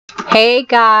Hey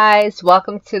guys,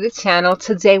 welcome to the channel.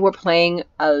 Today we're playing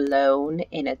Alone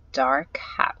in a Dark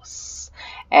House.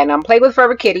 And I'm playing with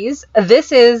Forever Kitties.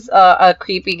 This is a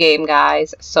creepy game,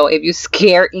 guys. So if you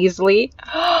scare easily,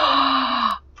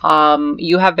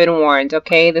 you have been warned,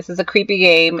 okay? This is a creepy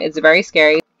game. It's very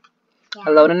scary. Yeah.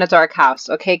 Alone in a Dark House.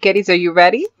 Okay, kitties, are you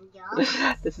ready?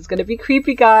 Yeah. This is going to be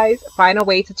creepy, guys. Find a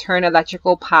way to turn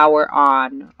electrical power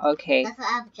on. Okay. That's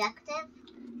the objective?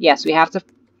 Yes, we have to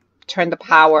turn the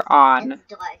power on. It's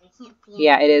dark. I can't see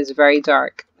yeah, it is very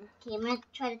dark. Okay, I'm gonna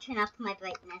try to turn up my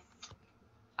brightness.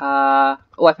 Oh,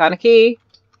 I found a key.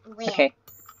 Where? Okay,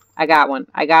 I got one.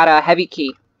 I got a heavy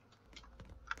key.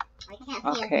 I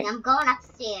can't see anything. I'm going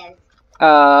upstairs.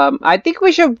 I think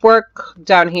we should work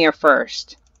down here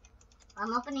first.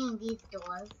 I'm opening these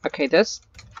doors. Okay, this.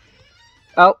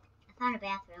 Oh. I found a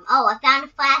bathroom. Oh, I found a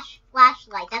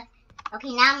flashlight. That's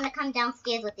okay. Now I'm gonna come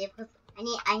downstairs with you because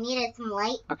I needed some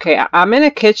light. Okay, I'm in a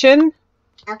kitchen.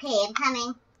 Okay, I'm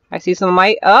coming. I see some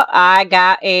light. Oh, I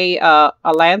got a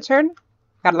lantern.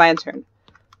 Got a lantern.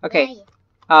 Okay.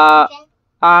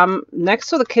 Next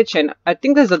to the kitchen. I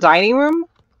think there's a dining room.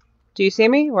 Do you see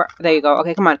me? There you go.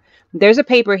 Okay, come on. There's a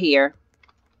paper here.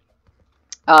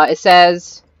 It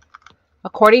says,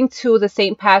 according to the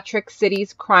St. Patrick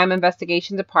City's Crime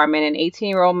Investigation Department, an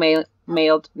 18-year-old male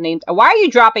named... Why are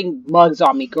you dropping mugs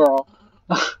on me, girl?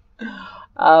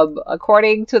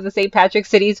 According to the St. Patrick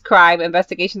City's Crime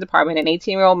Investigation Department, an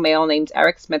 18-year-old male named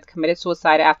Eric Smith committed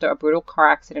suicide after a brutal car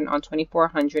accident on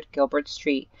 2400 Gilbert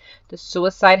Street. The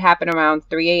suicide happened around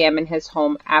 3 a.m. in his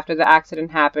home. After the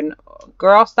accident happened...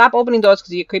 Girl, stop opening doors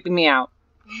because you're creeping me out.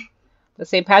 The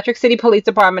St. Patrick City Police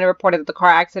Department reported that the car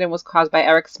accident was caused by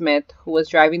Eric Smith, who was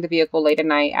driving the vehicle late at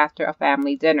night after a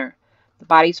family dinner. The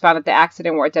bodies found at the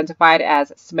accident were identified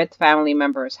as Smith family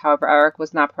members. However, Eric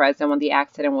was not present when the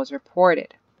accident was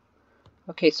reported.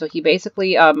 Okay, so he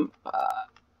basically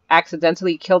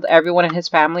accidentally killed everyone in his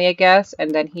family, I guess, and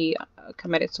then he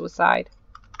committed suicide.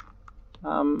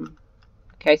 Okay,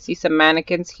 I see some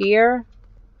mannequins here.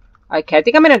 Okay, I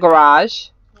think I'm in a garage.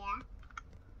 Yeah.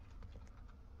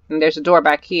 And there's a door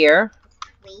back here.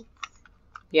 Crates.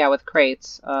 Yeah, with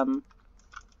crates.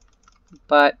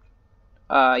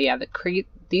 Yeah,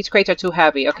 these crates are too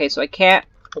heavy. Okay, so I can't...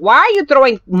 Why are you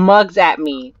throwing mugs at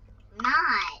me?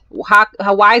 Not.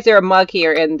 Why is there a mug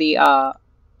here in the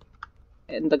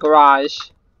garage?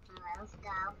 Alright, let's go.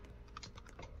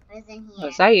 What is in here? Oh,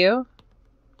 is that you?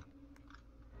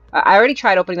 I already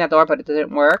tried opening that door, but it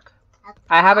didn't work.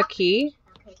 I have a key.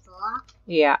 Okay, it's locked.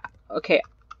 Yeah. Okay.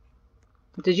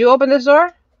 Did you open this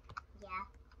door? Yeah.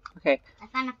 Okay. I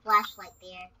found a flashlight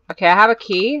there. Okay, I have a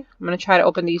key. I'm gonna try to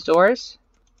open these doors.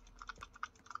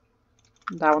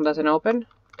 That one doesn't open.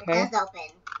 Okay. It does open.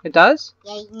 It does?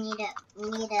 Yeah, you need a,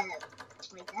 wait, it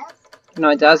does? No,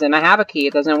 it doesn't. I have a key.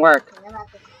 It doesn't work. Okay, what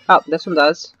about this? Oh, this one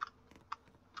does.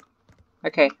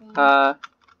 Okay, There's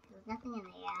nothing in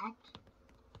there.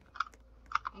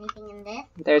 Anything in this?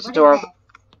 There's What a door. Is this?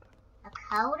 A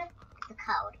code? It's a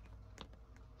code.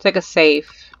 It's like a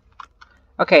safe.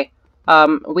 Okay,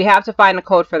 we have to find a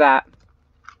code for that.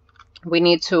 We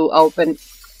need to open...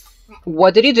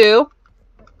 What did you do?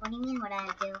 What do you mean, what did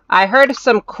I do? I heard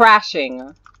some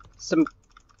crashing.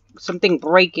 Something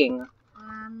breaking.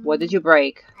 What did you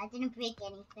break? I didn't break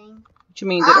anything. What you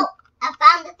mean? Oh, I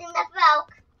found the thing that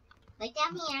broke. Right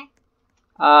down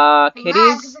here.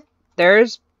 Kitties,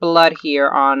 there's blood here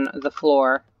on the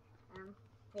floor.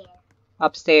 There.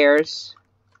 Upstairs.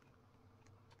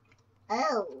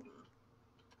 Oh.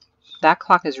 That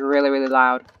clock is really, really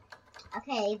loud.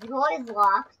 Okay, the door is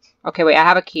locked. Okay, wait, I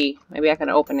have a key. Maybe I can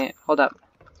open it. Hold up.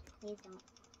 Please don't.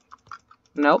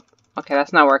 Nope. Okay,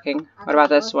 that's not working. Okay, what about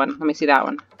this one? Let me see that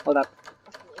one. Hold up.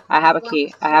 Okay, I have a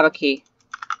key. I have a key.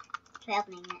 Try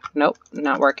opening it. Nope,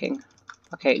 not working.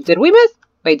 Okay, did we miss?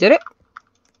 Wait, did it?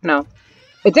 No.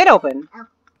 It did open. Oh.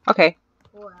 Okay.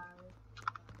 Whoa.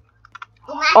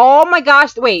 Oh my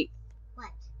gosh, wait.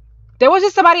 What? There was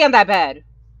just somebody on that bed.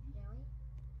 Really?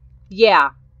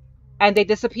 Yeah. And they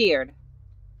disappeared.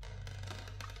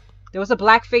 There was a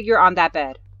black figure on that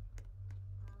bed.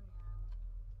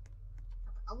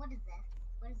 Oh, what is this?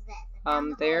 What is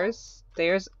this?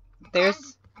 There's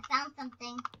I found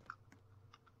something.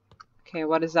 Okay,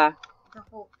 what is that? It's a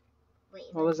hole.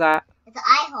 Wait. What was that? It's an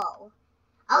eye hole.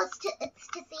 Oh, it's to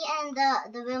see in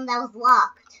the room that was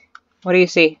locked. What do you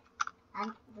see?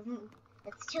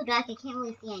 It's too dark. I can't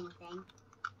really see anything.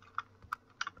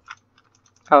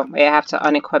 Oh, wait, I have to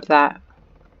unequip that.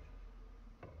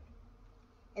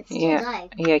 It's too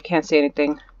dark. Yeah, I can't see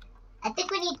anything. I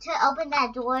think we need to open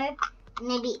that door.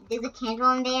 Maybe there's a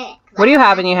candle in there. What do you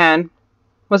have in your hand?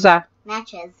 What's that?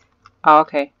 Matches. Oh,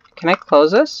 okay. Can I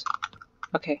close this?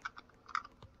 Okay.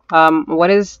 What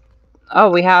is... Oh,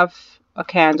 we have a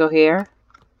candle here.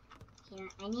 Here,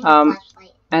 I need a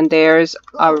flashlight. And there's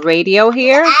a radio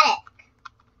here. Attic.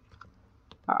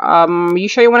 You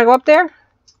sure you want to go up there?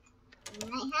 You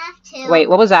might have to. Wait,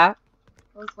 what was that?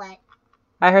 What was what?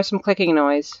 I heard some clicking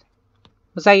noise.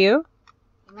 Was that you?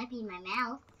 It might be my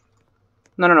mouth.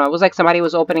 No, no, no. It was like somebody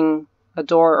was opening a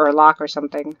door or a lock or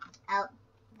something. Oh,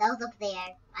 that was up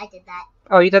there. I did that.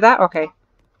 Oh, you did that? Okay.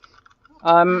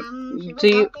 Do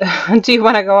you do you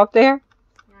want to go up there?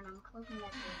 No, no, I'm closing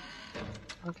that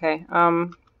door. Okay.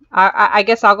 I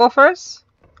guess I'll go first.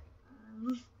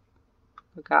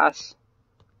 Oh gosh.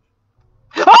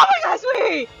 Oh my gosh!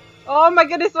 Wait! Oh my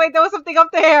goodness! Wait, there was something up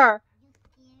there.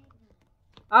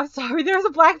 I'm sorry. There was a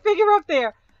black figure up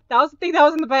there. That was the thing that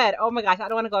was in the bed. Oh my gosh! I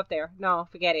don't want to go up there. No,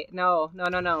 forget it. No, no,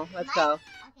 no, no. Let's go. Okay,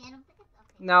 I don't think it's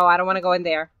okay. No, I don't want to go in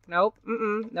there. Nope.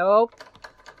 Nope.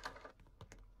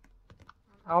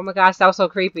 Oh my gosh, that was so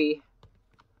creepy.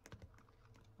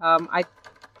 I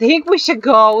think we should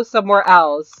go somewhere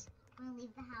else. Wanna leave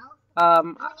the house? Oh, we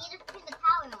need to turn the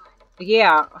power on.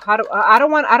 Yeah.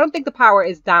 I don't think the power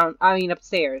is down. I mean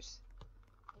upstairs.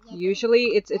 Yeah, Usually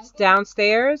it's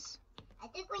downstairs. I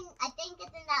think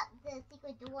it's in the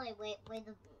secret door where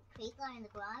the crates are in the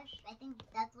garage. I think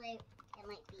that's where it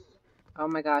might be. Oh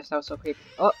my gosh, that was so creepy.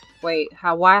 Oh wait,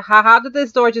 how did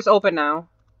this door just open now?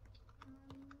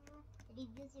 Did you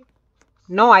use your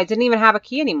No, I didn't even have a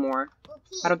key anymore.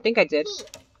 key? I don't think I did. Key.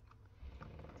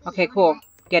 Okay, cool.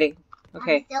 Get it.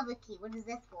 Okay. Silver key. What is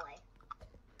this for?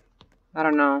 I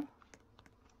don't know.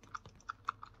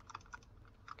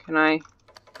 Can I?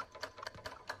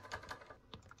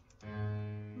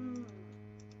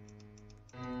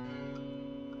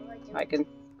 I can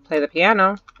play the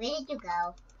piano. Where did you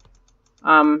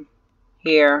go?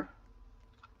 Here.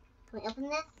 Can we open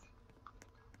this?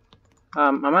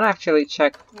 I'm gonna actually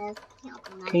check. No, can't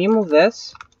open that. Can you move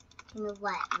this? Can you move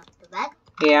what? The bed?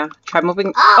 Yeah. Try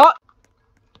moving. Oh!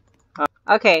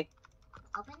 Okay.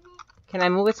 Open it? Can I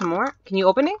move it some more? Can you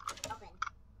open it? Open.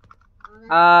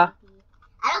 Oh, Uh.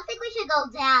 I don't think we should go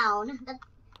down.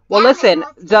 Well, Down listen.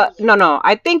 is more scary. No.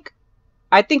 I think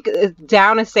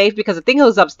down is safe because I think it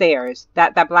was upstairs.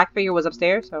 That black figure was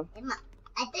upstairs. So.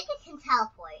 I think it can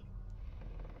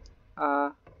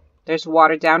teleport. There's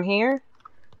water down here.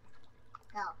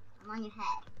 Go. I'm on your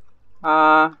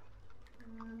head.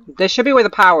 This should be where the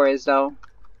power is, though.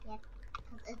 Yeah.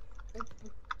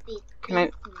 It's Can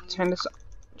I turn this?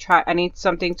 Try. I need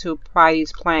something to pry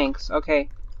these planks. Okay.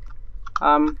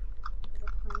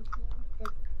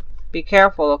 Be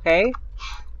careful, okay?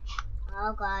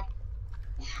 Oh God.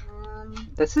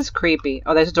 This is creepy.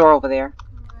 Oh, there's a door over there.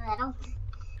 I don't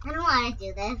want to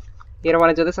do this. You don't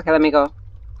want to do this? Okay, let me go.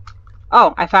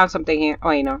 Oh, I found something here.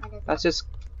 Oh, you know, that's just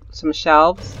some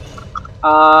shelves.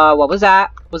 What was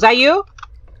that? Was that you?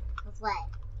 What's what?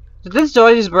 Did this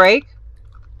door just break?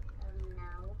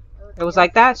 No. It was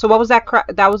like that? So what was that crack?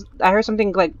 I heard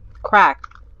something like crack.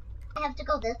 I have to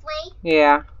go this way?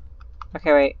 Yeah.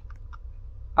 Okay, wait.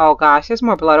 Oh gosh, there's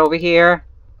more blood over here.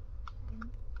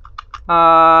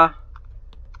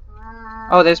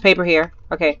 Oh, there's paper here.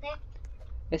 Okay. Paper?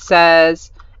 It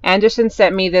says, Anderson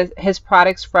sent me his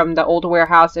products from the old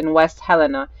warehouse in West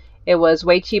Helena. It was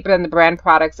way cheaper than the brand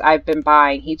products I've been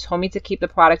buying. He told me to keep the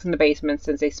products in the basement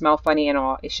since they smell funny and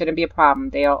all. It shouldn't be a problem.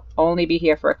 They'll only be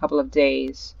here for a couple of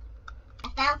days. I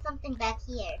found something back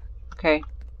here. Okay.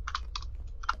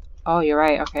 Oh, you're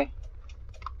right. Okay.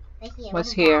 Right here.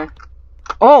 What's here?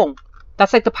 Oh,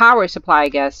 that's like the power supply, I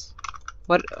guess.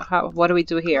 What do we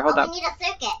do here? Hold up. We need a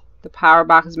circuit. The power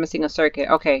box is missing a circuit.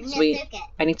 Okay, We so need a circuit.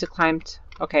 I need to climb.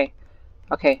 Okay.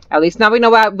 Okay. At least now we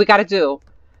know what we gotta do.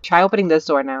 Try opening this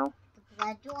door now. The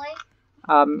blood door?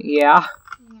 Yeah.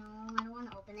 No, I don't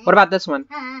want to open it. What about this one?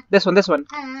 This one.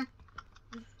 I'm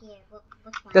scared.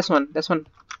 Which one? This one.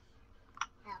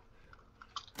 Oh.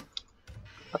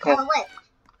 Okay. Oh, what?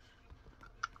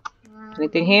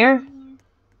 Anything here?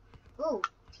 Ooh,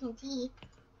 TNT.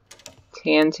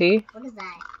 TNT. What is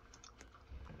that?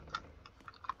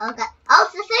 Oh God! Oh,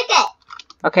 it's the circuit.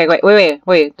 Okay,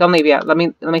 wait. Don't leave yet. Let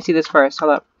me see this first.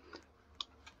 Hold up.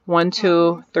 1,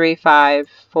 2, 3, 5,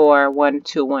 4, 1,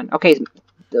 2, 1. Okay,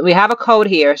 we have a code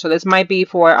here, so this might be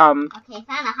for Okay, found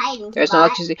a hiding There's no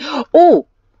spot. electricity. Oh,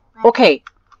 okay.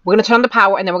 We're gonna turn on the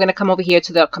power, and then we're gonna come over here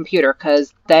to the computer,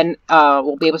 cause then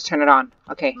we'll be able to turn it on.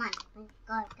 Okay. Come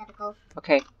on, gotta go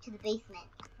Okay. to the basement.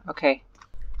 Okay.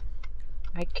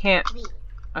 I can't. Wait,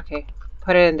 Okay.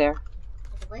 Put it in there.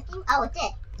 is it working? Oh, it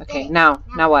did. Okay. Did it.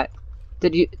 Now what? Do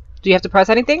you have to press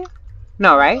anything?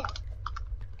 No, right?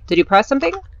 Did you press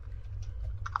something?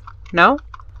 No?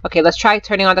 Okay, let's try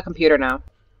turning on the computer now.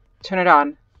 Turn it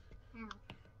on. No.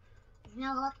 There's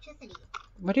no electricity.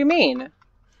 What do you mean?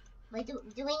 Wait, do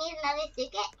we need another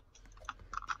circuit?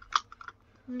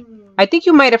 I think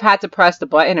you might have had to press the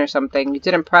button or something. You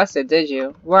didn't press it, did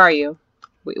you? Where are you?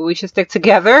 We should stick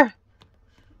together?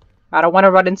 I don't want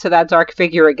to run into that dark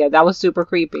figure again. That was super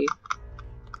creepy.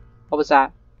 What was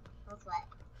that? What's what?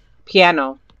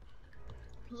 Piano.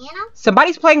 Piano?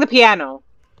 Somebody's playing the piano.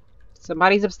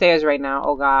 Somebody's upstairs right now.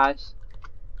 Oh gosh.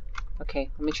 Okay,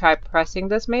 let me try pressing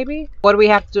this maybe? What do we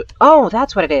have to do? Oh,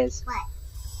 that's what it is. What?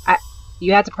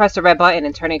 You had to press the red button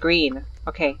and turn it green.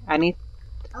 Okay, I need...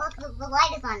 Oh, look, the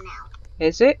light is on now.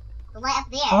 Is it? The light up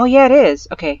there. Oh, yeah, it is.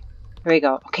 Okay, here we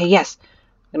go. Okay, yes.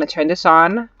 I'm going to turn this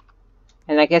on.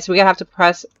 And I guess we're going to have to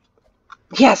press...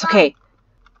 Yes, okay.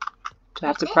 Do I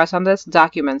have to press on this?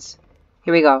 Documents.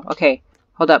 Here we go. Okay,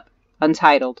 hold up.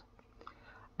 Untitled.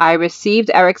 I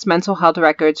received Eric's mental health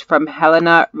records from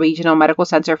Helena Regional Medical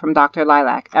Center from Dr.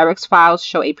 Lilac. Eric's files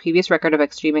show a previous record of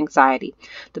extreme anxiety.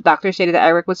 The doctor stated that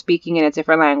Eric was speaking in a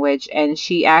different language, and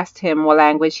she asked him what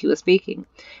language he was speaking.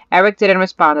 Eric didn't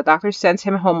respond. The doctor sent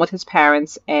him home with his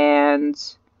parents and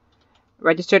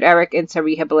registered Eric into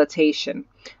rehabilitation.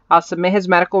 I'll submit his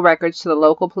medical records to the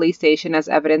local police station as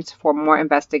evidence for more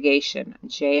investigation.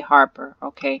 J. Harper.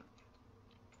 Okay.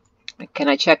 Can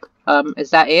I check? Is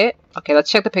that it? Okay, let's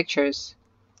check the pictures.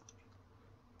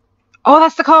 Oh,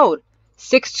 that's the code.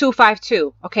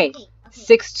 6252. Okay.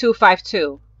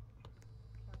 6252.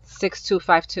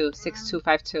 6252.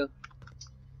 6252.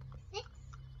 6?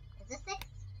 Is this 6?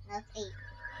 No, it's 8.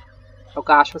 Oh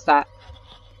gosh, what's that?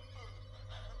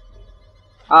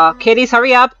 Kitties,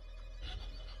 hurry up.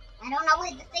 I don't know what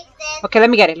the 6 is. Okay,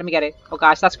 let me get it. Let me get it. Oh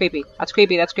gosh, that's creepy. That's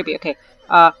creepy. That's creepy. Okay.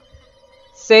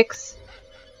 6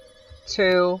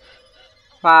 2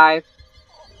 5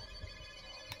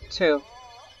 2.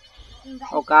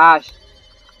 Oh gosh.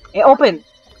 It opened.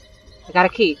 I got a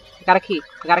key. I got a key.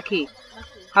 I got a key.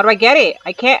 How do I get it?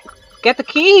 I can't get the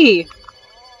key.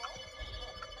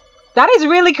 That is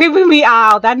really creeping me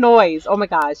out. That noise. Oh my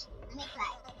gosh. Let me try.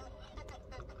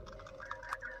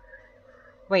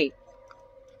 Wait.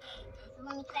 So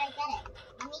let me try to get it.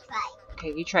 Let me try.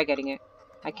 Okay, you try getting it.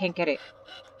 I can't get it.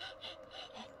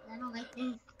 I don't like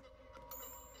this.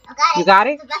 I got it. You got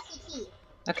it? It's a rusty key.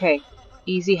 Okay.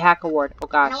 Easy hack award. Oh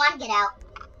I gosh. don't want to get out.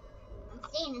 I'm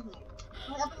staying in here.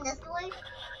 Can we open this door?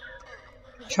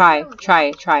 Try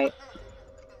it. Try it.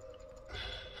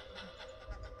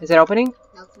 Is it opening?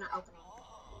 No, it's not opening.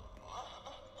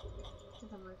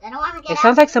 I don't want to get It out.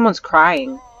 sounds like someone's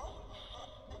crying.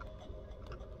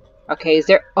 Okay, is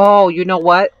there... Oh, you know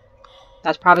what?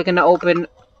 That's probably going to open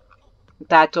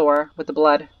that door with the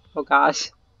blood. Oh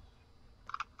gosh.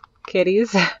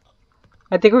 Kitties.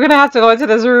 I think we're going to have to go into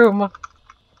this room.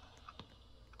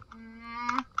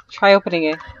 Try opening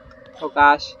it. Oh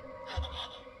gosh.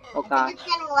 Oh I think gosh. it's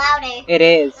getting louder. It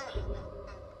is.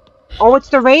 Oh, it's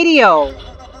the radio.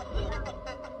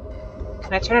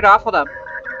 Can I turn it off? Hold up.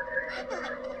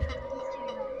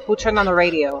 Who turned on the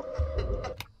radio?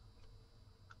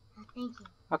 Thank you.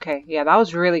 Okay, yeah, that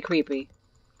was really creepy.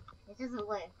 It doesn't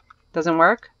work. Doesn't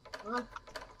work? Well, what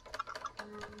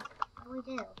do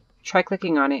we do? Try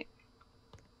clicking on it.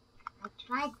 I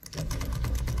tried.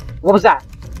 What was that?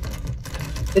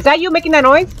 Is that you making that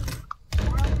noise? No,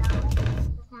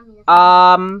 that's not me. That's not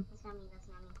me. That's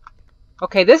not me.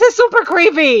 Okay, this is super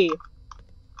creepy.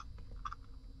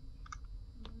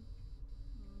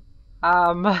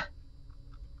 I don't want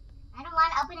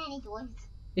to open any doors.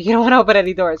 You don't want to open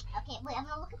any doors. Okay, wait, I'm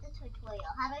gonna look at the tutorial.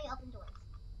 How do I open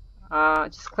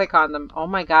doors? Just click on them. Oh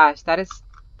my gosh, that is...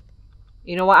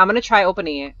 You know what? I'm gonna try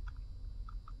opening it.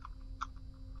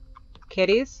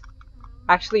 Kitties?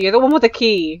 Actually, you're the one with the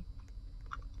key.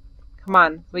 Come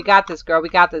on. We got this, girl. We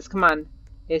got this. Come on.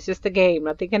 It's just a game.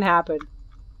 Nothing can happen.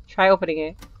 Try opening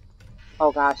it.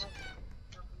 Oh gosh.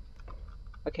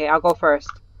 Okay, I'll go first.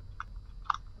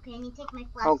 Okay, I need to take my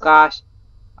flashlight. Oh gosh.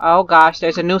 Oh gosh,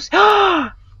 there's a new...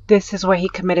 This is where he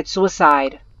committed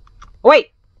suicide.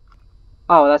 Wait!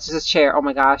 Oh, that's just a chair. Oh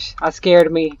my gosh. That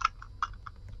scared me.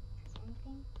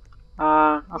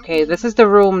 Okay, this is the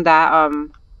room that,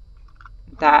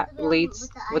 that leads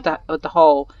with the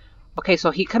hole. Okay,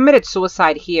 so he committed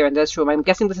suicide here in this room. I'm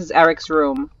guessing this is Eric's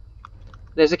room.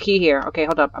 There's a key here. Okay,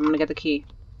 hold up. I'm gonna get the key.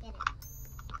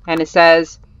 And it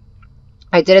says,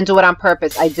 I didn't do it on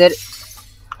purpose. I did...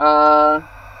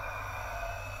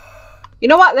 You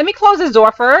know what? Let me close this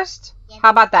door first. How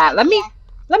about that? Let me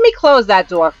close that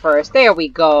door first. There we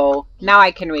go. Now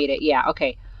I can read it. Yeah,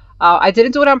 okay. I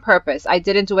didn't do it on purpose. I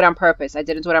didn't do it on purpose. I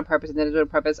didn't do it on purpose. I didn't do it on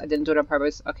purpose. I didn't do it on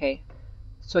purpose. Okay.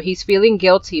 So he's feeling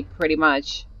guilty pretty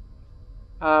much.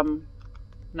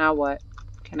 Now what?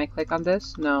 Can I click on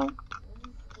this? No. This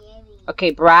is scary.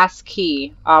 Okay, brass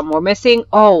key. We're missing...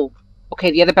 Oh! Okay,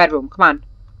 the other bedroom. Come on.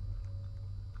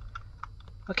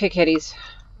 Okay, kitties.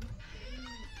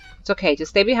 It's okay.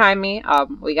 Just stay behind me.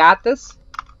 We got this.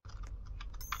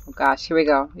 Oh gosh, here we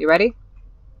go. You ready?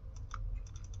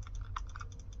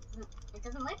 It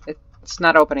doesn't work? It's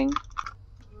not opening.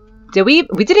 Did we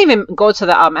didn't even go to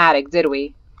the attic, did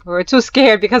we? We were too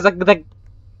scared because the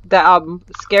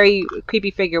scary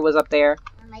creepy figure was up there.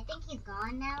 I think he's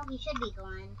gone now. He should be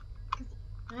gone. Cause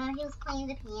remember he was playing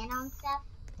the piano and stuff?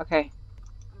 Okay.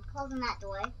 I'm closing that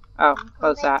door. Oh,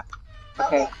 close that.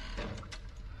 Okay. It.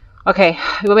 Okay.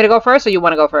 You want me to go first or you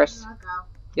want to go first? I'll go.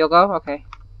 You'll go? Okay.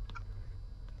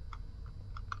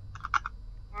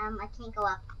 I can't go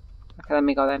up. Okay, let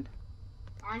me go then.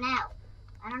 I don't know.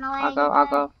 I don't know where I'll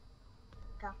go.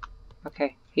 Go.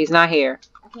 Okay. He's not here.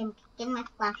 Okay, I'm getting my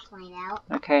flashlight out.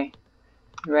 Okay.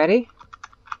 You ready?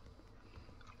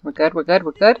 We're good, we're good,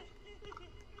 we're good.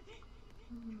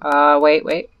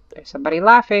 Wait. There's somebody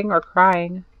laughing or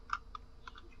crying.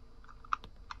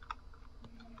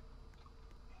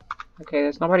 Okay,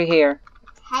 there's nobody here.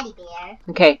 Teddy bear.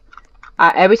 Okay.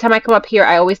 Every time I come up here,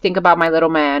 I always think about my little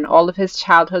man. All of his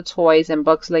childhood toys and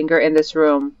books linger in this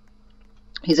room.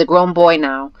 He's a grown boy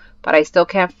now, but I still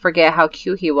can't forget how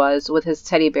cute he was with his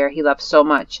teddy bear he loved so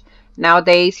much.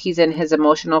 Nowadays, he's in his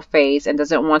emotional phase and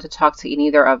doesn't want to talk to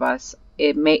neither of us.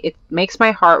 It makes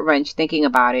my heart wrench thinking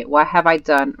about it. What have I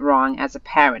done wrong as a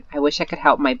parent? I wish I could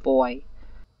help my boy.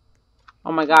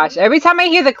 Oh my gosh. Every time I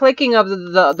hear the clicking of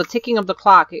the ticking of the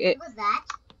clock. What was that?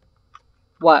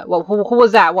 What? Who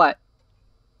was that? What?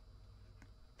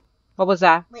 What was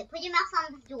that? Wait, put your mouse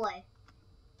on this door.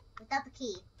 Without the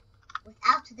key.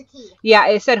 Without the key. Yeah,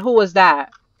 it said who was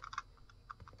that?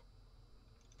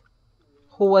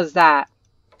 Who was that?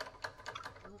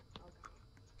 Don't open it.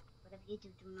 Whatever you do,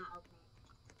 do not open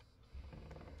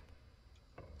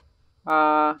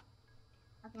it.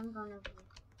 Okay, I'm going over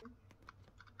here.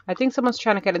 I think someone's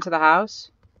trying to get into the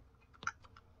house.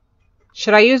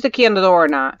 Should I use the key on the door or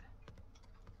not?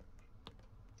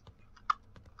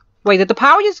 Wait, did the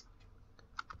power just...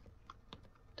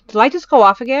 Did the light just go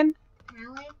off again?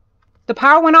 Power? The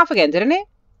power went off again, didn't it?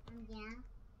 Yeah.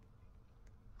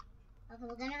 Okay,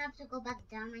 we're gonna have to go back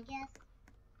down, I guess.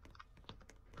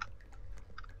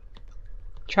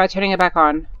 Try turning it back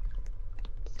on.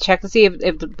 Check to see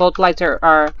if both lights are...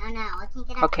 Oh no, I can't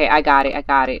get out. Okay, I got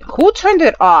it. Who turned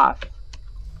it off?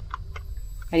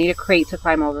 I need a crate to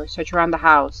climb over. Search around the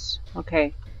house.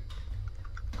 Okay.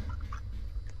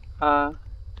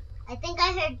 I think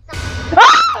I heard something.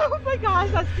 Oh my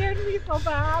gosh, that scared me so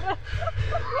bad.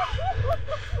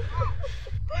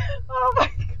 Oh my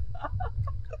god.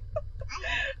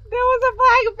 There was a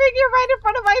black figure right in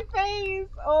front of my face.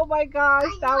 Oh my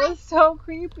gosh, that was so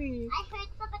creepy. I heard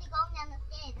somebody going down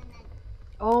the stairs and then...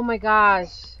 Oh my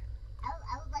gosh.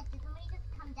 I was like, did somebody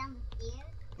just come down the stairs?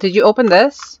 Did you open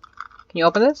this? Can you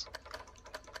open this?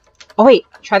 Oh wait,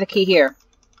 try the key here.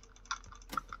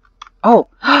 Oh,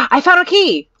 I found a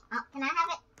key. Can I have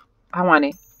it? I want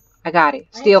it. I got it.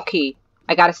 Steel key.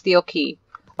 I got a steel key.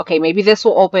 Okay, maybe this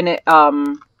will open it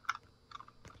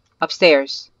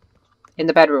upstairs in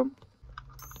the bedroom.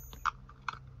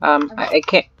 Okay. I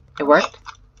can't. It worked?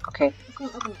 Okay. Just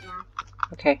gonna open it now.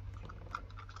 Okay.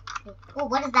 Oh,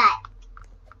 what is that?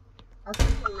 Okay,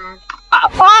 mug.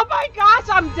 Oh my gosh,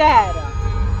 I'm dead.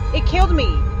 It killed me. I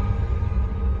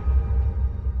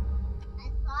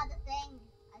saw the thing.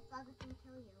 I saw the thing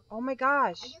kill you. Oh my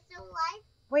gosh. Are you still alive?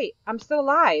 Wait, I'm still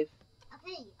alive.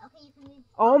 Okay, you can leave.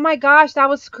 Oh my gosh, that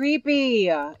was creepy.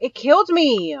 It killed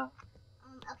me. Okay,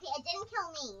 it didn't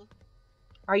kill me.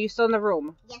 Are you still in the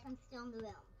room? Yes, I'm still in the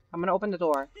room. I'm gonna open the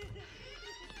door.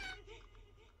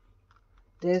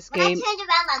 This When game... I turned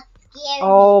around, that scared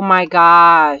Oh my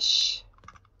gosh.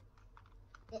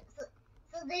 me.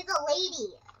 So there's a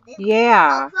lady.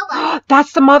 Yeah. Oh,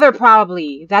 That's the mother,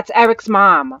 probably. That's Eric's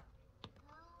mom.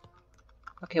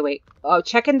 Okay, wait. Oh,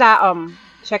 check in that,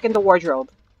 check in the wardrobe.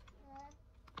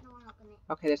 no one opened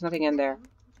it. Okay, there's nothing in there.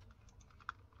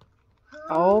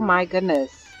 Oh my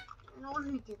goodness. I don't want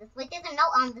to do this. Wait, there's a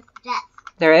note on this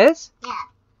desk. There is?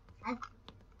 Yeah.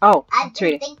 Oh, I've let's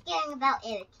been read it. thinking about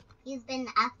Eric. He's been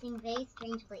acting very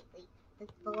strange lately.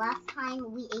 The last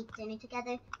time we ate dinner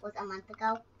together was a month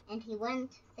ago, and he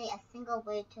wouldn't say a single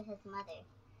word to his mother.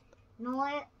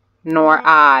 Nor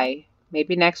I.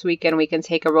 Maybe next weekend we can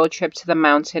take a road trip to the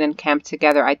mountain and camp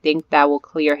together. I think that will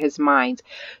clear his mind.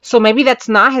 So maybe that's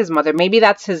not his mother. Maybe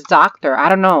that's his doctor. I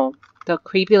don't know. The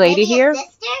creepy lady Maybe here? his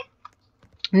sister?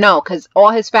 No, because all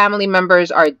his family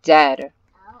members are dead.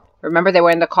 Oh. Remember they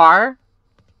were in the car?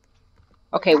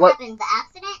 Okay, What happened? The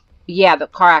accident? Yeah, the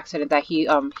car accident that he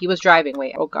was driving.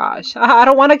 Wait, oh gosh. I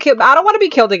don't want to kill. I don't want to be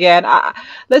killed again.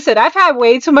 Listen, I've had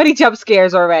way too many jump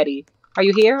scares already. Are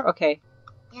you here? Okay.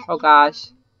 Yeah, Oh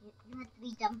gosh. You have to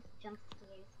be jump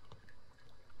scares.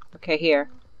 Okay, here.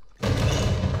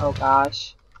 Oh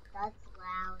gosh. That's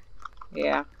loud.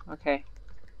 Yeah, okay.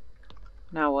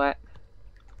 Now what?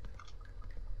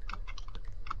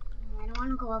 I don't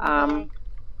want to go over there.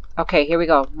 Okay, here we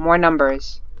go. More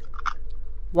numbers.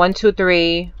 1, 2,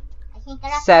 3, I can't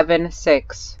get up. 7,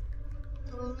 6.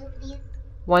 So we move these.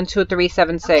 1, 2, 3,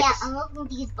 7, 6. Okay, I'm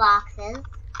moving these boxes.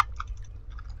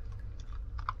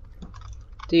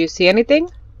 Do you see anything?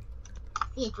 I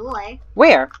see a door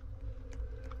Where?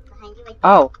 behind you right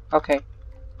there. Oh, okay.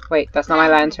 Wait, that's not my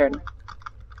lantern.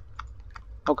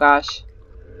 Oh gosh.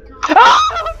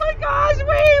 Oh my gosh!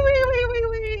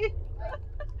 Wait!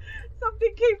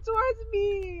 Something came towards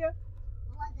me.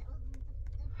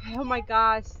 Oh my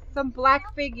gosh! Some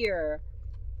black figure.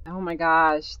 Oh my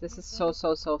gosh! This is so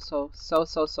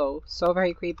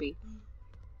very creepy.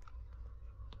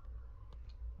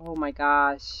 Oh my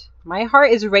gosh! My heart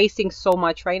is racing so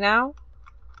much right now.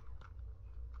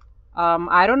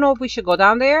 I don't know if we should go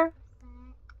down there.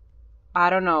 I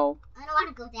don't know. I don't want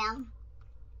to go down.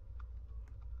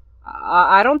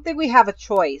 I don't think we have a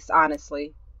choice,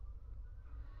 honestly.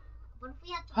 What if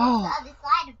we have to go to the other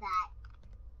side of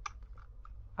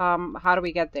that? How do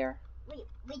we get there? Wait,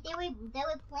 there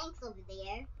were planks over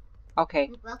there. Okay,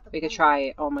 we could try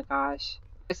it. Oh my gosh.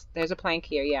 There's a plank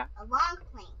here, yeah. A long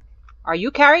plank. Are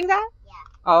you carrying that? Yeah.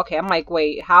 Oh, okay. I'm like,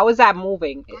 wait, how is that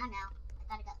moving? I don't know.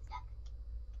 I thought it got stuck.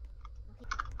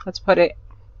 Okay. Let's put it.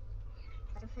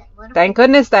 What if Thank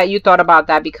goodness that you thought about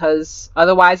that, because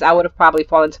otherwise I would have probably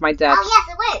fallen to my death. Oh yes,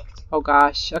 it worked. Oh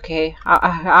gosh. Okay.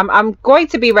 I'm going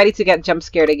to be ready to get jump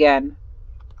scared again.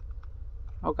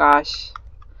 Oh gosh.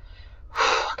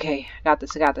 Okay, I got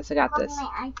this. I got this.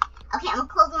 Okay, I'm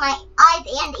closing my eyes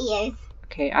and ears.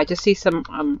 Okay, I just see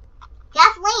some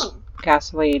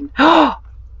Gasoline.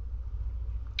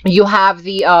 You have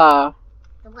the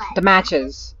what? the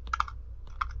matches.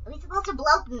 Are we supposed to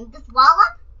blow this wall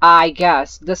up? I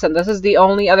guess. Listen, this is the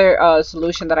only other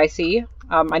solution that I see.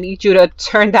 I need you to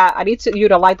turn that. You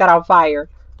to light that on fire.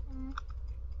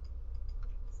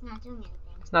 It's not doing anything.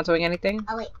 It's not doing anything?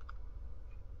 Oh wait.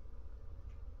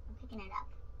 I'm picking it up.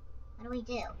 What do we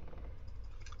do?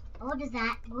 What is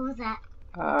that? What was that?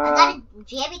 I got a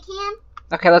jerry can.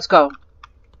 Okay, let's go.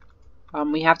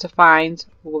 We have to find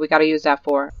what we gotta use that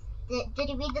for. Did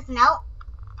you read this note?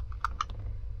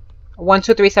 1,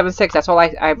 2, 3, 7, 6. That's all I.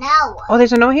 No. Oh,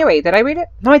 there's a note here. Wait, did I read it?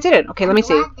 No, I didn't. Okay, let me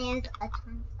see. There's a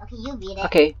ton. Okay, you read it.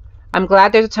 Okay. I'm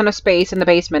glad there's a ton of space in the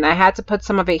basement. I had to put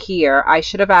some of it here. I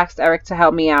should have asked Eric to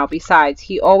help me out. Besides,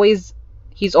 he's always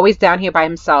down here by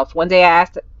himself. One day I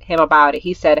asked him about it.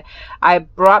 He said, I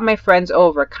brought my friends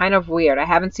over. Kind of weird. I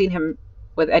haven't seen him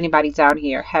with anybody down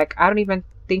here. Heck, I don't even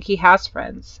think he has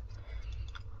friends.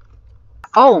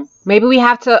 Oh, maybe we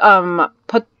have to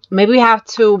maybe we have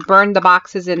to burn the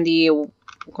boxes in the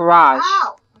garage.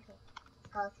 Oh. Okay.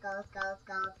 Let's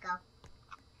go.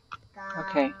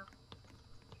 Okay.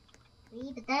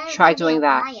 But Try doing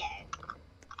that. Fire.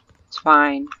 It's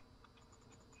fine.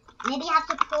 Maybe you have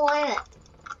to pour it.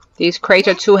 These crates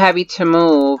are too heavy to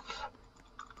move.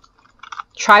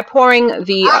 Try pouring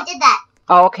the... Oh, I did that.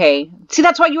 Oh, okay. See,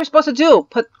 that's what you were supposed to do.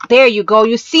 There you go.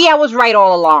 You see, I was right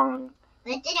all along.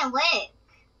 But it didn't work.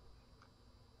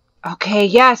 Okay,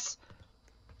 yes.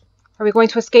 Are we going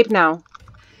to escape now?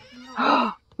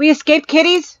 No. We escaped,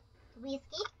 kitties? Did we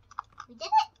escape? We did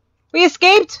it. We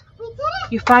escaped? We did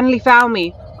it. You finally found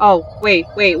me. Oh, wait,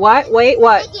 what? Wait,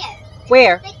 what? Figure.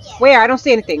 Where? Figure. Where? I don't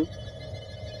see anything.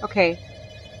 Okay.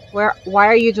 Why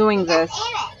are you doing this?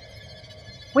 Eric.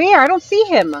 Where? I don't see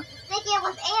him. The figure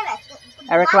was Eric.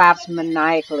 The Eric laughs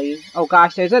maniacally. Oh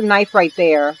gosh, there's a knife right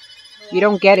there. You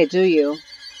don't get it, do you?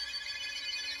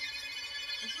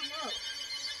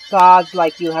 Gods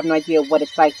like you have no idea what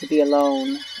it's like to be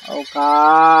alone. Oh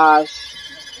gosh.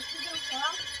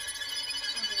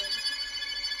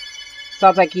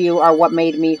 Sounds like you are what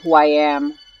made me who I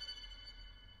am.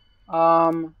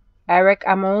 Eric,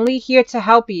 I'm only here to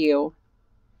help you.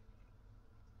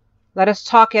 Let us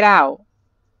talk it out.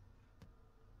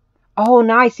 Oh,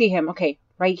 now I see him. Okay,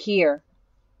 right here.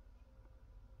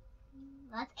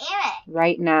 That's Eric.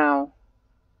 Right now.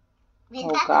 Wait,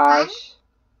 Oh gosh.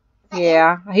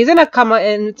 Yeah, he's gonna come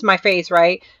into my face,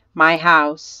 right? My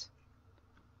house.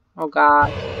 Oh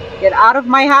god. Get out of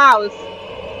my house!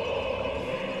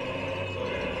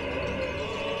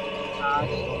 Gosh.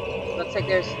 Looks like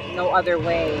there's no other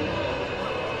way.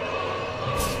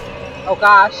 Oh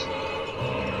gosh.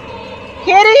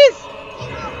 Kitties!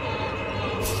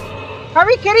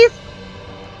 Hurry, kitties!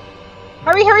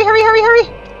 Hurry, hurry, hurry, hurry, hurry!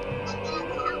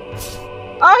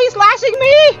 Oh, he's slashing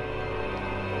me!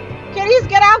 Kitties,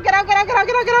 get out, get out, get out, get out,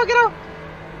 get out, get out, get out!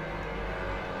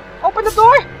 Open the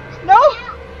door! No!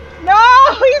 No!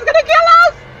 He's gonna kill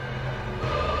us!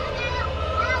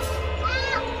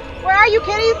 Where are you,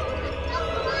 kitties?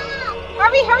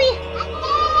 Hurry, hurry!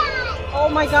 Oh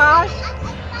my gosh!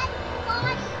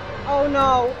 Oh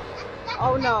no!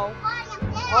 Oh no!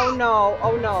 Oh no!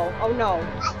 Oh no! Oh no!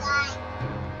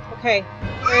 Okay,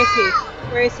 where is he?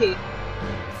 Where is he?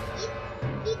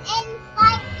 He's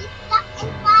inside. He's stuck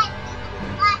inside. He's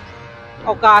inside.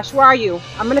 Oh gosh, where are you?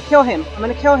 I'm gonna kill him. I'm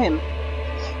gonna kill him.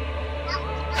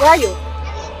 Where are you?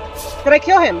 Did I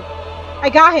kill him? I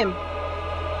got him.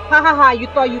 Ha ha ha, you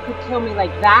thought you could kill me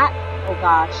like that? Oh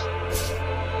gosh.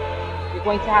 You're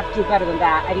going to have to do better than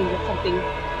that. I needed something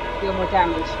to deal more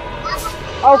damage.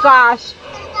 Oh gosh.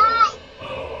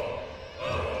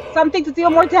 Something to deal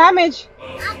more damage.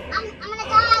 I'm gonna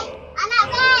die. I'm not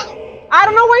red. I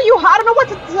don't know where you. I don't know what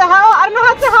to help. I don't know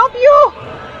how to help you.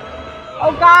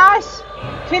 Oh gosh.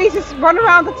 Kitty, just run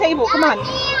around the table. Come on.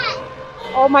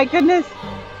 Oh my goodness.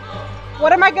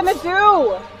 What am I gonna do?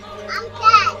 I'm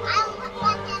dead. I'm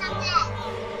dead.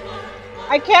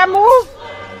 I can't move.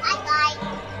 I died.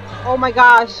 Oh my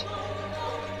gosh.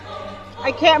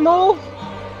 I can't move.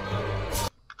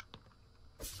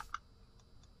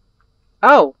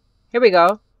 Oh, here we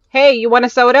go. Hey, you want a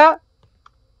soda?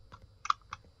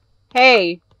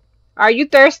 Hey, are you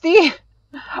thirsty?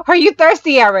 Are you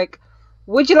thirsty, Eric?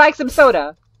 Would you like some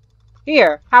soda?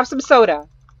 Here, have some soda.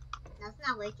 No, it's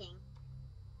not working.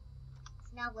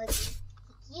 It's not working.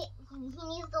 He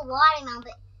needs the watermelon,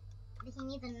 but he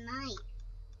needs a knife.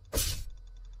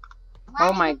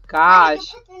 Oh my gosh. Why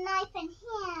did you put the knife in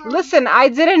him? Listen, I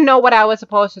didn't know what I was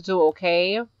supposed to do,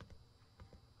 okay?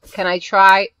 Can I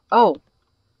try? Oh,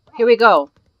 here we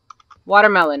go.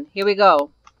 Watermelon, here we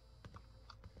go.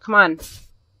 Come on. It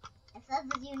says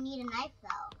that you need a knife,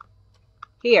 though.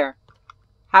 Here,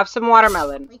 have some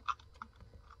watermelon. Wait.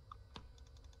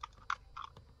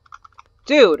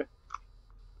 Dude,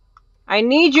 I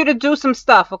need you to do some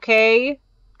stuff, okay?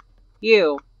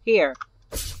 You, here.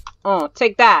 Oh,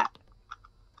 take that.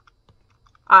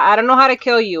 I don't know how to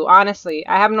kill you, honestly.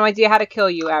 I have no idea how to kill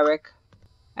you, Eric.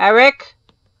 Eric?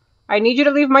 I need you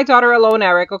to leave my daughter alone,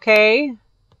 Eric, okay?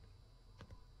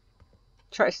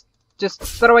 Try just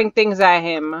throwing things at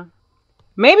him.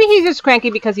 Maybe he's just cranky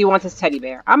because he wants his teddy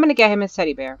bear. I'm gonna get him his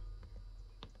teddy bear.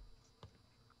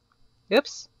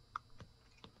 Oops.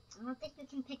 I don't think we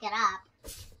can pick it up.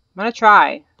 I'm gonna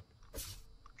try.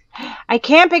 I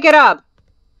can't pick it up.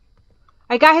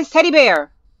 I got his teddy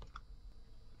bear.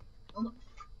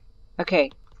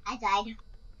 Okay. I died.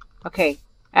 Okay.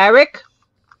 Eric?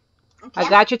 Okay. I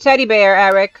got your teddy bear,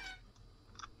 Eric.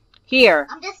 Here.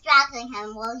 I'm distracting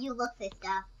him while you look for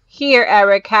stuff. Here,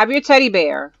 Eric. Have your teddy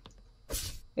bear.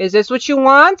 Is this what you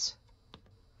want?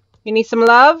 You need some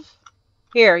love?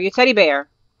 Here, your teddy bear.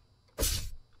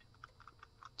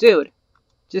 Dude,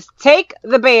 just take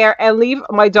the bear and leave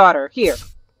my daughter. Here.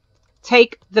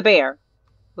 Take the bear.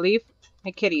 Leave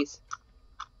my kitties.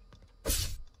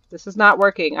 This is not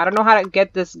working. I don't know how to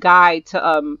get this guy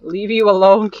to leave you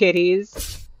alone,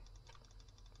 kitties.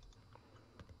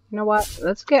 You know what?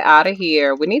 Let's get out of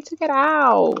here. We need to get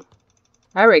out.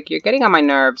 Eric, you're getting on my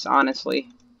nerves, honestly.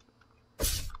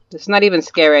 It's not even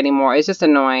scary anymore. It's just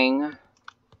annoying.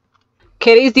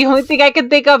 Kitties, the only thing I can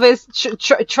think of is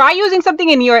try using something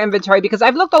in your inventory because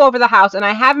I've looked all over the house and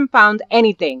I haven't found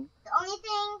anything. The only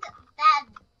thing that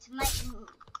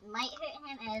might hurt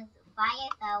him is fire,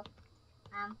 so,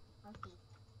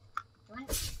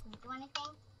 let's see. Do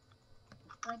anything?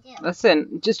 What do I do?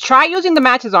 Listen, just try using the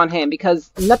matches on him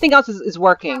because nothing else is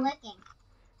working. It's not working.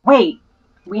 Wait,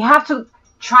 we have to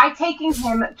try taking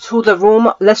him to the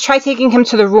room. Let's try taking him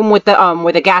to the room with the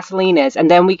where the gasoline is, and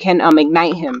then we can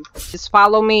ignite him. Just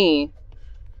follow me.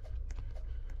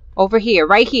 Over here,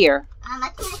 right here. I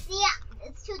can't see it.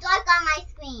 It's too dark on my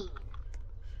screen.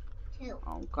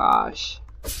 Oh gosh.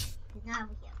 He's not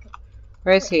over here. Okay.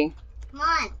 Where is he? Come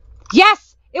on.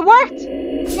 Yes! It worked!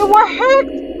 It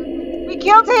worked! We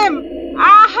killed him!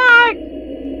 Aha!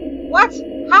 What?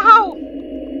 How?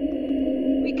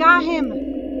 We got him!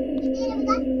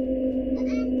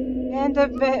 And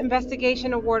the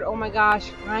investigation award. Oh my gosh,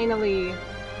 finally.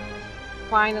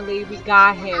 Finally, we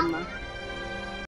got him.